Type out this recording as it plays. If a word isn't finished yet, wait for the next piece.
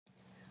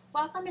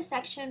Welcome to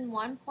section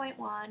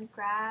 1.1,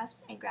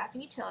 Graphs and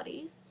Graphing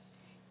Utilities.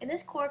 In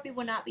this course, we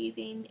will not be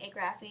using a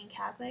graphing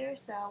calculator,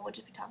 so we'll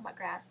just be talking about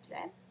graphs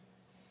today.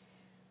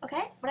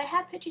 Okay, what I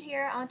have pictured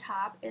here on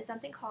top is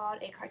something called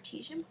a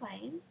Cartesian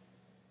plane.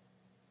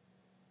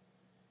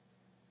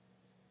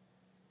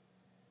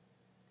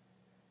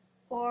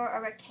 Or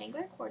a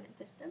rectangular coordinate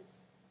system.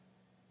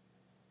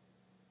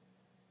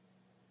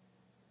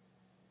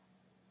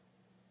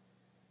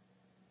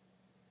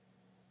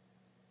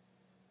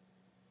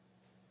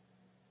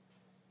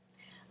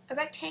 A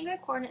rectangular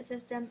coordinate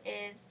system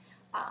is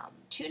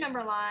two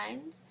number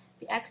lines,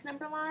 the x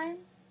number line,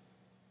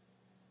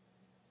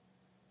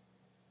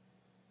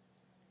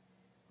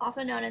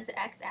 also known as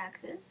the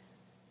x-axis,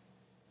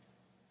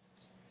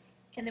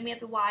 and then we have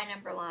the y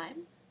number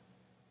line,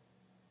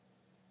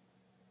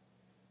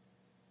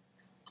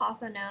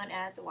 also known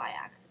as the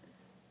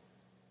y-axis.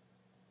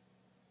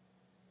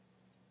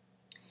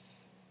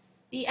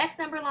 The x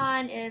number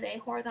line is a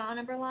horizontal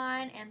number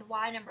line, and the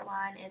y number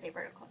line is a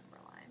vertical number line.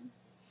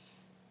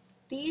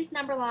 These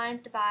number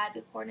lines divide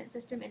the coordinate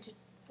system into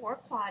four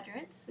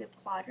quadrants. We have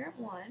quadrant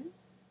 1,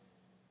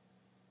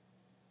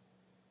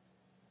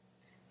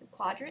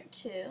 quadrant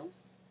 2,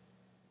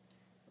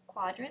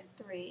 quadrant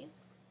 3,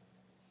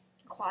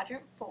 and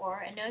quadrant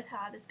 4. And notice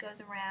how this goes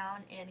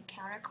around in a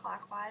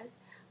counterclockwise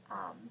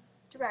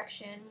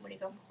direction when you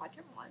go from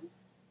quadrant 1.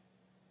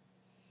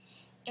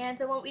 And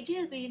so what we do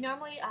is we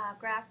normally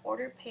graph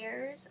ordered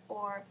pairs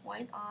or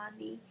points on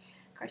the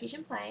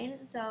Cartesian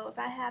plane. So if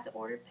I have the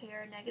ordered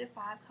pair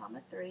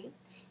 -5, 3,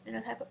 and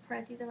notice I put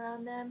parentheses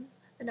around them,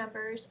 the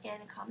numbers,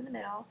 and a comma in the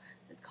middle,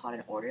 it's called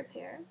an ordered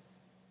pair.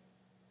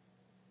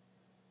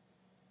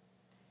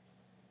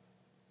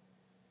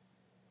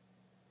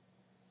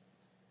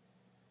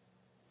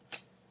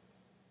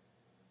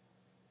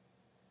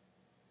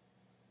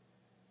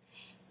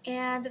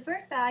 And the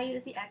first value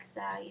is the x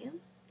value,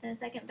 and the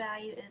second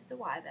value is the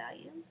y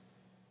value.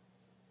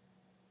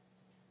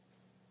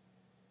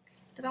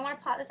 So if I want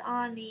to plot this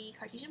on the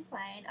Cartesian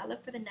plane, I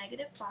look for the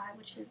 -5,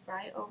 which is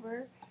right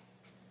over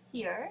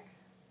here,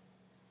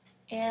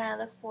 and I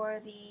look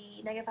for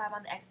the -5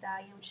 on the x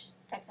value,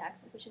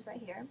 x-axis, which is right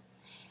here,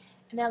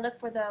 and then I look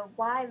for the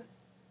y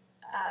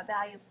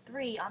value of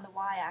 3 on the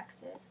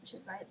y-axis, which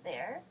is right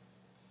there,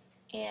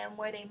 and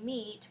where they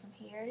meet from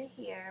here to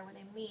here, where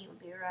they meet would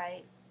be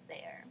right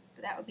there.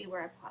 So that would be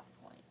where I plot the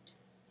point.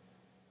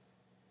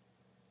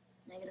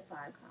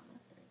 -5,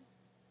 3.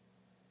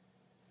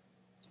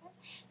 Okay.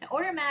 Now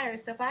order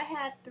matters, so if I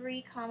had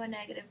 3,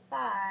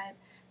 -5,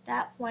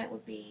 that point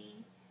would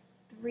be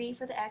 3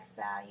 for the x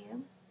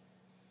value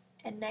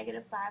and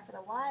 -5 for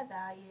the y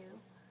value.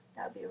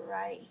 That would be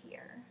right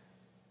here.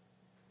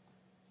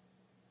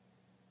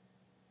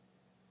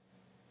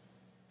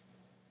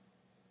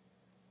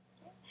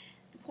 Okay.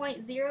 The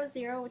point 0,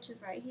 0, which is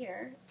right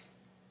here,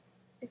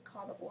 is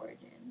called the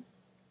origin.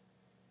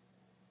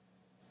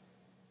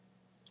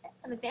 Okay,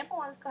 so in example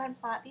 1, let's go ahead and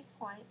plot these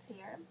points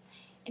here.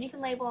 And you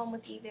can label them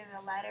with either the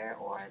letter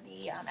or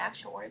the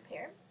actual ordered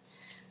pair.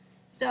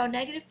 So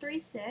 -3,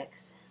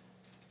 6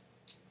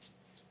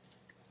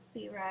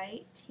 be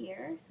right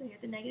here. So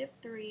here's the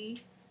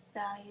 -3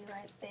 value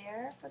right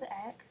there for the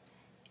x.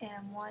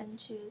 And 1,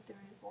 2,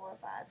 3, 4,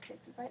 5,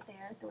 6 is right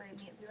there. So where they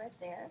meet would be right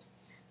there.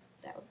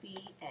 That would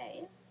be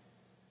A.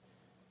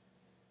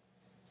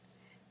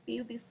 B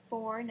would be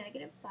 4,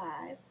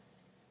 -5,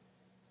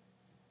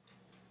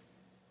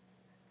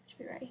 which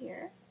would be right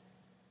here.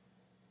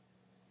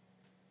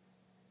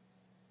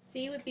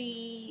 C would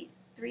be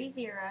 3,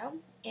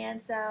 0, and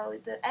so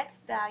the x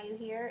value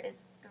here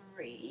is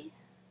 3.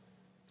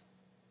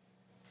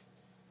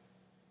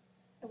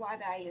 The y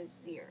value is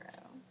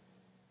 0.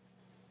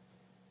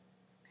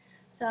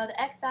 So the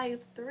x value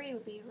of 3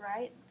 would be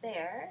right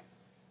there,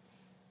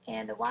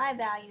 and the y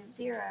value of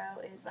 0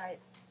 is right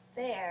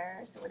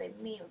there, so where they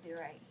meet would be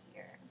right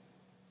here.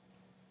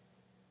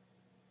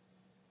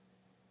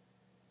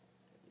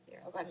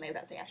 0. If I can label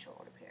that the actual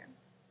order pair.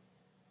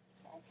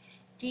 Okay.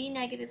 D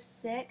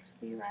 -6 would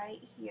be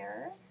right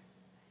here.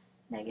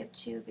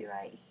 -2 would be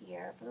right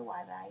here for the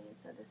y value,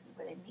 so this is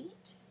where they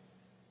meet.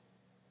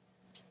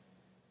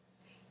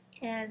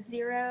 And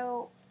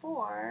 0,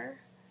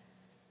 4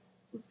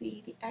 would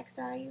be the x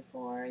value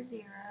for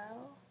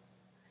 0,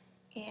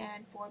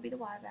 and 4 would be the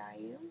y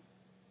value.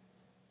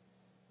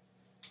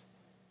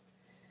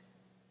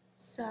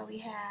 So we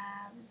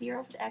have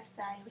 0 for the x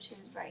value, which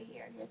is right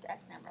here. Here's the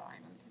x number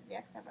line. Remember, this is the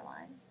x number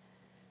line.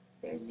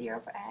 There's 0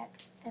 for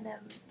x, and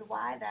then the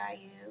y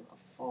value of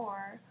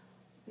 4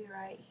 would be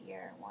right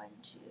here.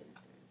 1, 2,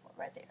 3, 4,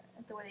 right there.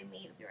 And so where they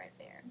meet would be right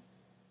there.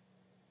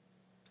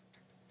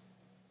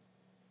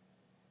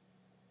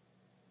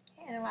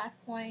 Okay, and the last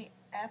point,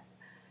 F,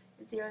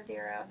 is 0,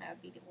 0, and that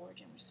would be the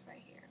origin, which is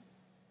right here.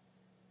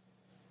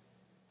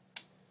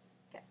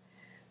 Okay,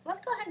 let's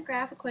go ahead and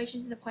graph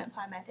equations in the point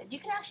plot method. You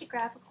can actually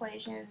graph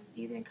equations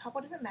using a couple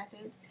different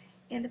methods,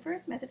 and the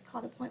first method is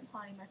called the point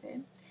plotting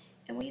method.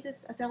 And we use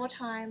this several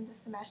times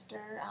this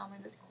semester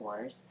in this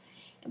course.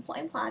 In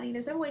point plotting,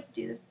 there's several ways to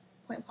do this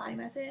point plotting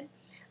method.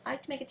 I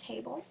like to make a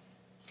table.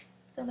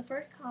 So in the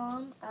first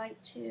column, I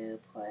like to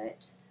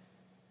put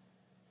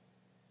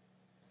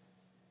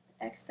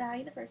the x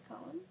value in the first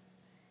column,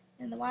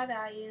 and the y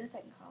value in the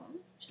second column,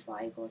 which is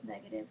y equals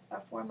negative, or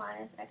 4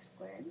 minus x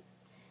squared. In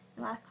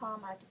the last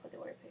column, I like to put the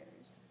ordered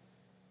pairs.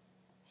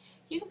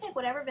 You can pick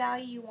whatever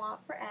value you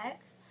want for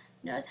x.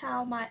 Notice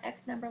how my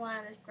x number line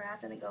on this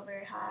graph doesn't go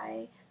very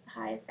high. The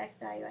highest x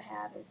value I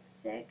have is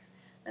 6.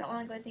 I don't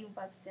want to go anything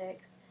above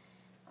 6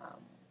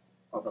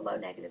 or below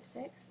negative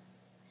 6.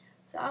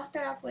 So I'll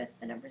start off with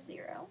the number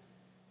 0.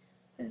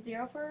 Put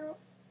 0 for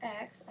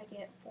x, I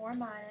get 4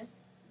 minus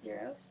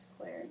 0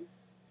 squared,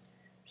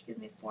 which gives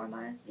me 4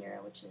 minus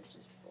 0, which is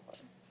just 4.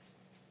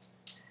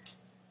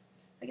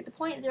 I get the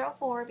point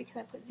 0.04 because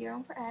I put 0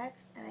 in for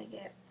x, and I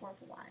get 4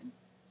 for y.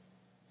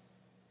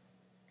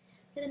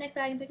 Okay, the next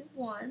value I can pick is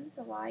 1,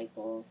 so y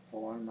equals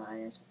 4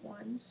 minus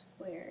 1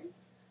 squared,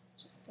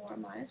 which is 4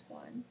 minus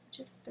 1, which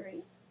is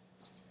 3.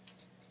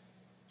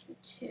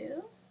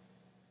 2.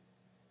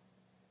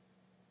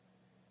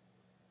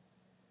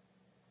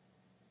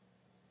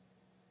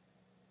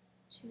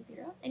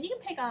 And you can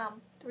pick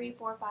 3,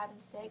 4, 5,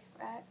 and 6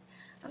 for x.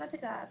 I'm going to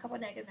pick a couple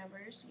of negative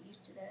numbers to get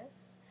used to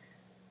this.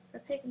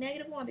 If I pick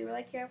negative 1, be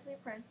really careful in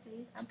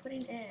parentheses. I'm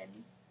putting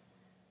in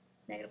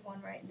negative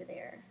 1 right into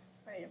there,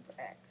 right in for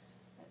x,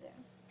 right there.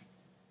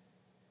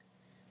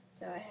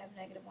 So I have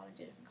negative 1, let's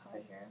do a different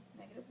color here,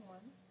 negative 1.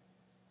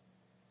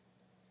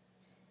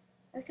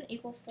 That's going to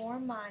equal 4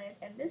 minus,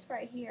 and this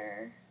right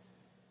here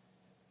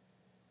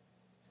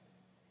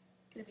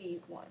is going to be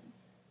 1.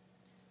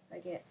 I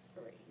get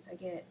 3. So I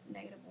get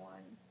negative 1,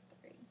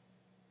 3.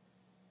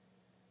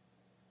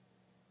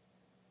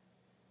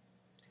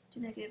 Do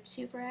negative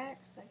 2 for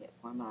x, so I get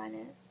 4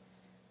 minus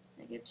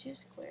negative 2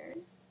 squared,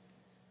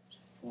 which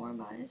is 4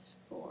 minus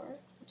 4,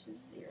 which is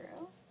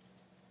 0.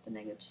 So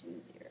negative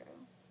 2, 0.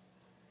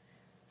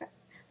 Okay.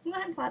 I'm going to go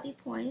ahead and plot these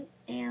points,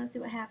 and let's see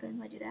what happens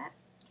when I do that.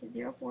 Okay,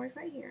 0, 4 is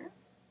right here.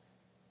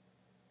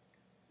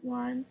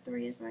 1,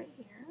 3 is right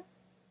here.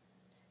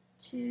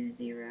 2,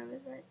 0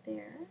 is right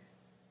there.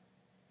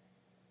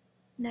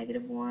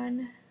 Negative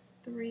 1,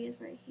 3 is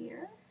right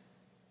here.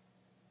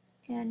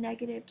 And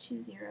negative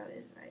 2, 0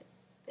 is right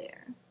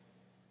there.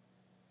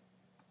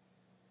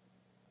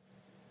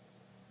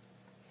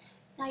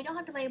 Now you don't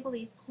have to label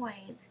these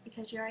points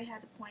because you already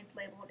have the points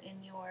labeled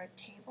in your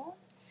table.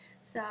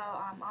 So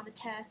on the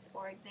test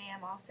or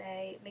exam, I'll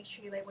say make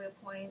sure you label your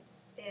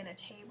points in a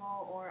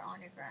table or on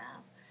your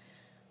graph.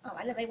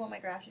 I didn't label my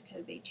graph because it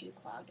would be too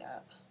clogged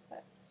up.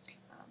 But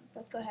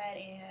let's go ahead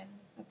and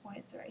my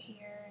points are right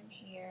here and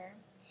here.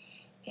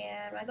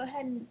 And when I go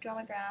ahead and draw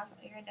my graph,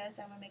 you're going to notice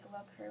I'm going to make a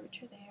little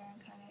curvature there and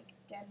kind of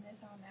extend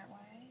this on that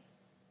way.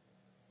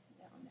 And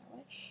that one that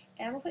way.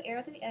 And I'm going to put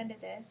arrows at the end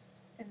of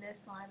this, in this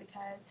line,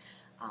 because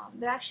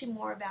there are actually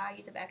more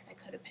values of x I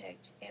could have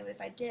picked. And if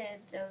I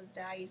did, those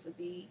values would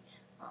be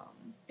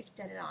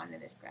extended onto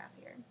this graph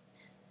here.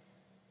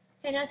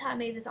 Okay, notice how I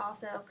made this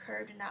also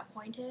curved and not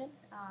pointed.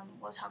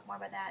 We'll talk more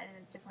about that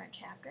in a different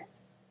chapter.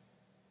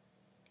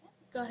 Okay,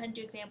 let's go ahead and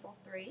do example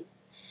 3.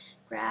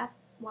 Graph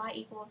y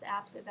equals the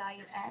absolute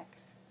value of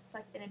x.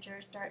 Select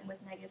integers starting with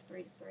negative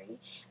 3 to 3.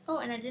 Oh,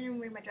 and I didn't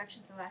read my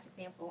directions in the last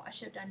example. I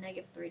should have done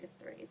negative 3 to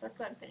 3. So let's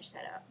go ahead and finish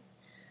that up.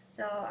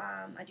 So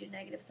I do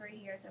negative 3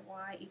 here, so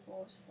y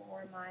equals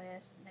 4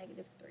 minus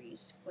negative 3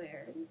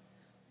 squared,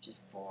 which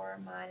is 4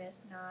 minus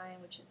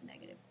 9, which is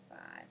negative 5.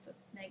 So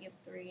negative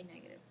 3,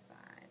 negative 5.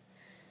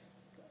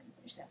 Go ahead and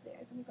finish that there.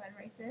 So I'm going to go ahead and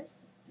write this.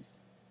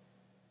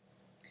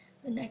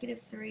 So negative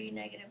 3,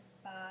 negative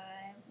 5,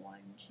 1,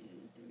 2,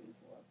 3,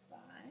 4,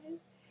 5.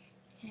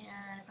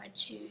 And if I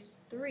choose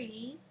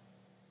 3,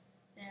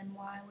 then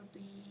y would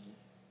be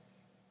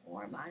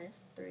 4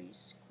 minus 3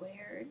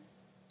 squared,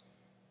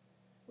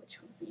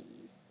 which would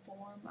be 4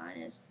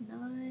 minus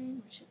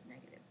 9, which is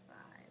negative 5.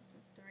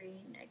 So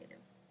 3, negative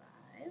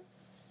 5,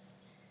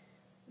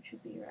 which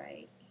would be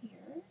right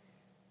here.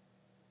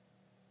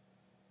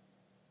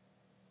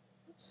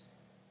 Oops.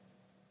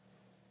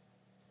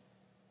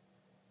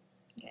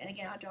 Okay, and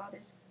again, I'll draw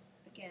this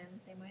again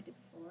the same way I did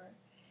before.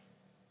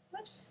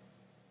 Whoops.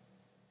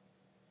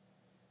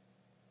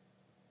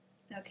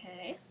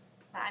 Okay,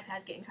 my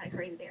iPad's getting kind of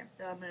crazy there,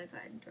 so I'm going to go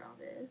ahead and draw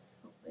this.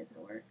 Hopefully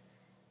it'll work.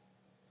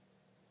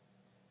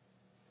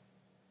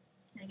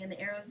 And again,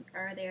 the arrows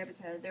are there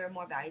because there are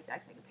more values I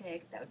could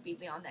pick that would be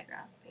beyond that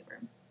graph paper.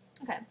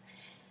 Okay,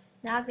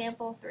 now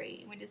example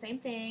 3. We do the same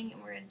thing,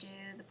 and we're going to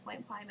do the point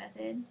apply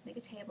method, make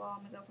a table. I'm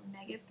going to go from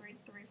negative 3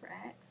 to 3 for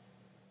x.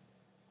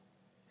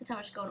 That's how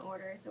much go in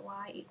order. So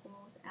y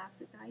equals the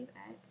absolute value of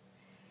x.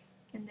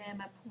 And then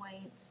my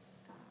points,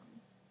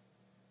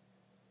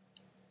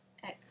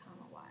 x,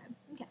 comma, y.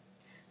 Okay,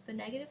 so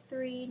negative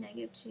 3,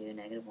 negative 2,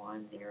 negative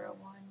 1, 0,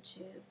 1,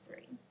 2, 3.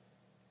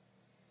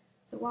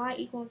 So y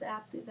equals the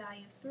absolute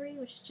value of 3,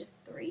 which is just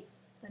 3.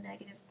 So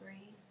negative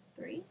 3,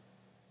 3.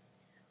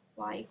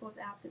 Y equals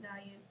the absolute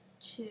value of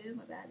 2.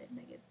 My bad, I did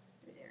negative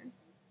 3 there.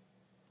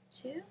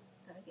 2.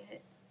 So I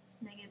get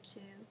negative 2,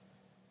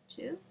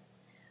 2.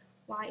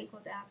 Y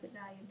equals the absolute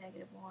value of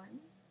negative 1.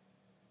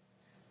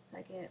 So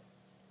I get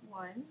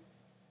 1,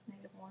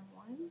 negative 1,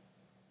 1.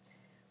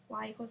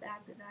 y equals the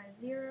absolute value of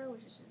 0,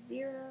 which is just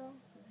 0,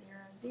 0,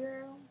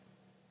 0.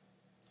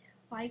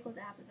 Y equals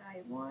the absolute value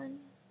of 1,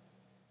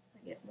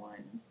 I get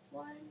 1,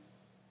 1.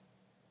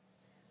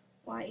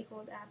 Y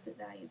equals the absolute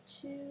value of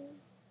 2,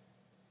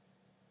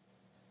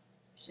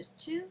 which is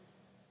 2.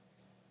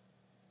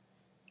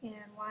 And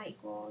y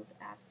equals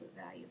the absolute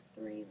value of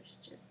 3, which is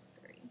just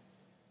 3.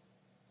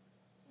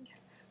 Okay,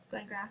 go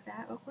ahead and graph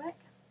that real quick.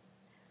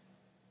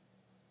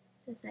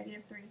 So it's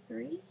negative 3,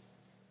 3,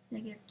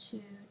 negative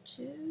 2,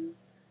 2,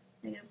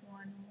 negative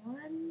 1,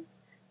 1,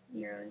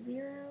 0,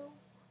 0,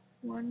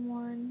 1,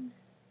 1,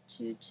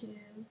 2, 2,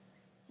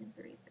 and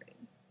 3, 3.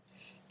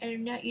 And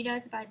you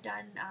notice if I'd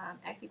done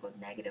x equals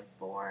negative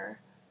 4,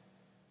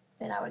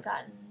 then I would have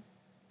gotten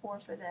 4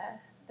 for the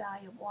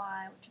value of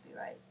y, which would be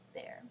right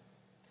there.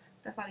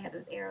 That's why we have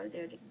those arrows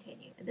there to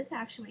continue. And this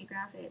actually, when you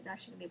graph it, it's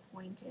actually going to be a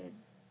pointed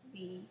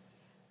V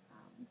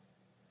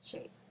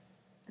shape.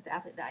 That's the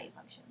absolute value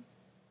function.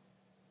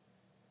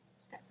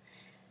 Okay.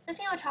 Next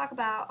thing I want to talk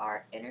about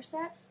are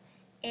intercepts.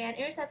 And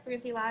intercepts, we're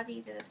going to see a lot of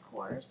these in this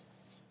course.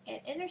 And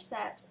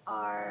intercepts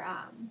are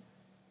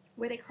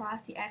where they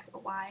cross the x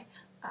or y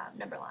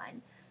number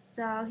line.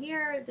 So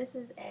here, this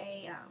is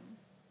a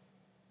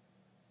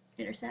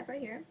intercept right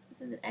here.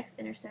 This is an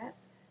x-intercept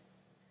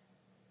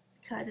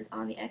because it's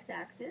on the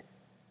x-axis.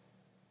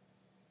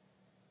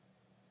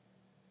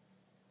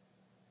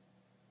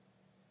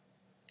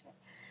 Okay.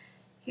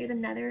 Here's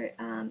another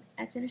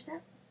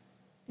x-intercept,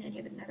 and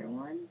here's another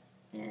one,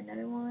 and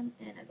another one,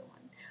 and another one.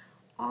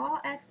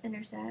 All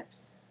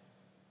x-intercepts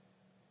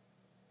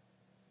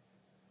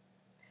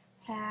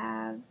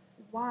have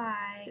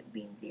y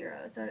being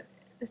 0. So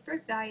the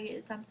first value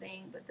is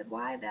something, but the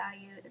y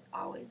value is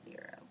always 0.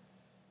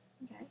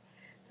 Okay,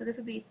 so this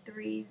would be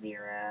 3,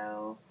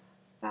 0,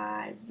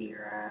 5,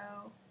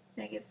 0,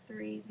 negative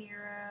 3, 0,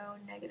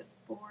 negative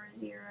 4,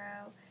 0,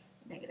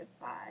 negative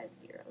 5,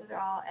 0. Those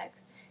are all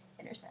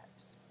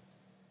x-intercepts.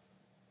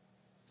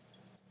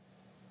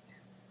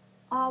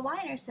 All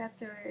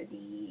y-intercepts are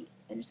the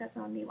intercepts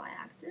on the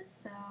y-axis,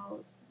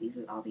 so these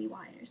would all be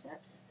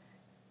y-intercepts.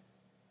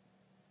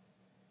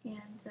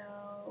 And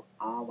so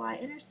all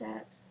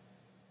y-intercepts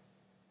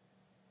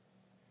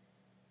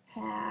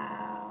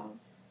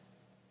have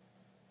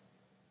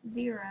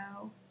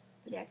 0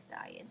 for the x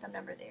value and some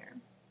number there.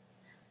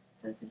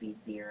 So this would be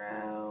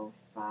 0,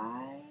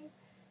 5,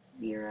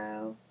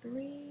 0,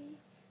 3,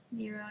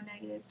 0,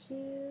 negative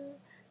 2,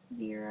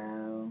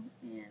 0,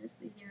 and this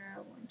would be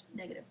 0, 1,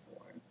 negative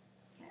 4.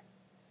 Okay.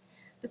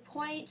 The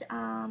point,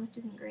 which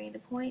is in green, the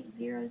point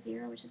 0,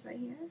 0, which is right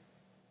here,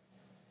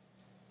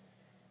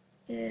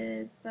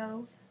 is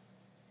both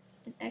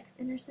an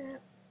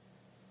x-intercept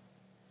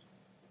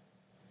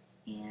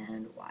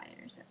and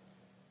y-intercept.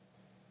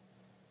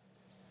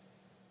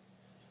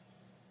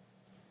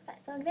 Okay,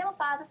 so in example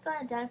 5, let's go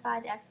ahead and identify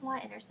the x and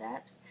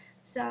y-intercepts.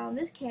 So in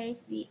this case,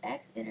 the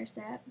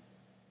x-intercept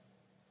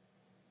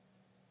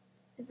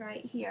is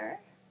right here.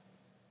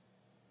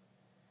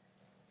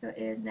 So it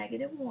is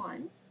negative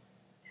 1.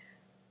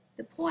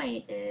 The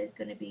point is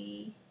going to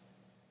be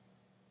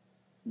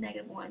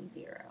negative 1,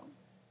 0.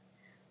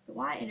 The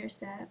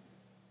y-intercept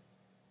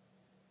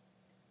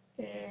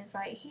is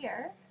right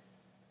here.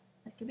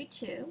 That could be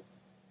 2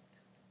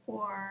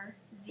 or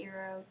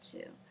 0,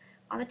 2.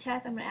 On the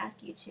test, I'm going to ask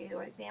you to,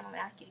 or exam, I'm going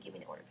to ask you to give me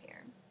the order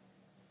pair.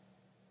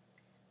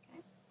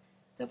 Okay.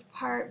 So for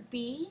part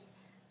B,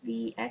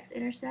 the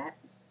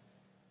x-intercept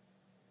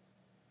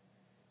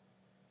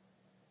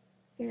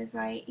is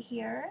right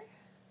here.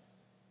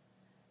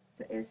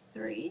 So it is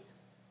 3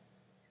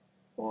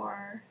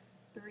 or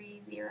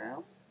 3,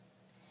 0.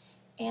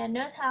 And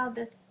notice how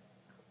this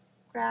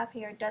graph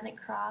here doesn't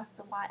cross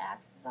the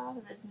y-axis at all,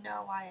 because there's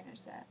no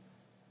y-intercept.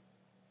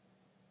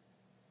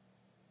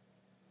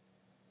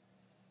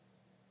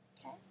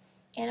 Okay.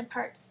 And in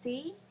part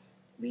C,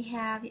 we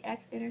have the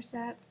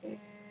x-intercept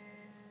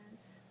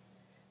is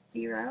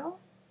 0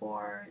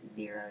 or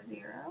 0,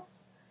 0.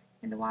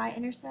 And the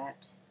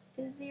y-intercept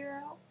is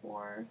 0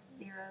 or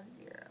 0,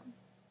 0.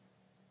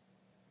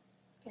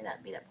 Okay, that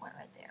would be that point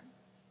right there.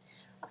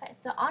 Okay,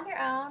 so on your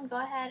own, go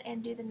ahead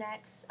and do the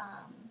next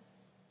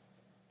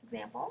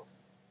example.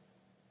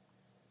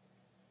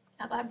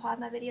 I'll go ahead and pause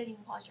my video, and you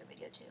can pause your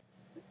video too.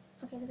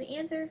 Okay, so the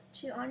answer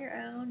to on your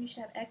own, you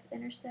should have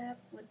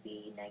x-intercept would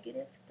be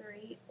negative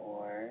 3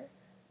 or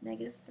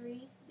negative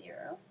 3,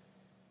 0.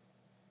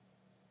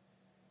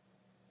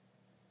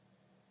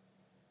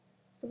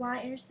 The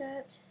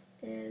y-intercept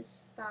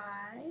is 5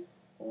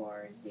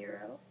 or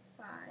 0,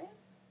 5.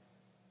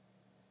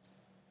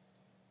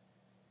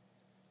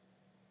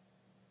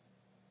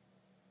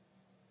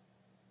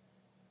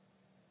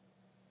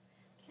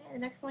 The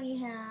next one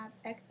you have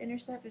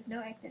x-intercept, there's no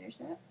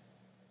x-intercept.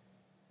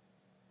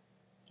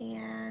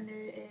 And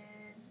there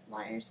is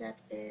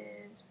y-intercept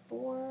is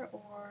 4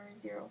 or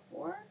 0,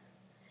 4.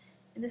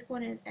 And this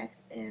one is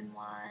x and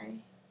y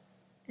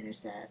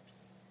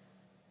intercepts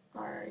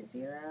are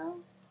 0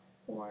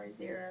 or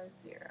 0,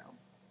 0.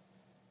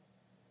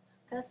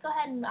 Okay, let's go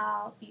ahead and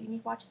you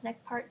can watch the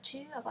next part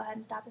 2. I'll go ahead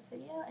and stop this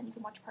video and you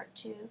can watch part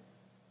 2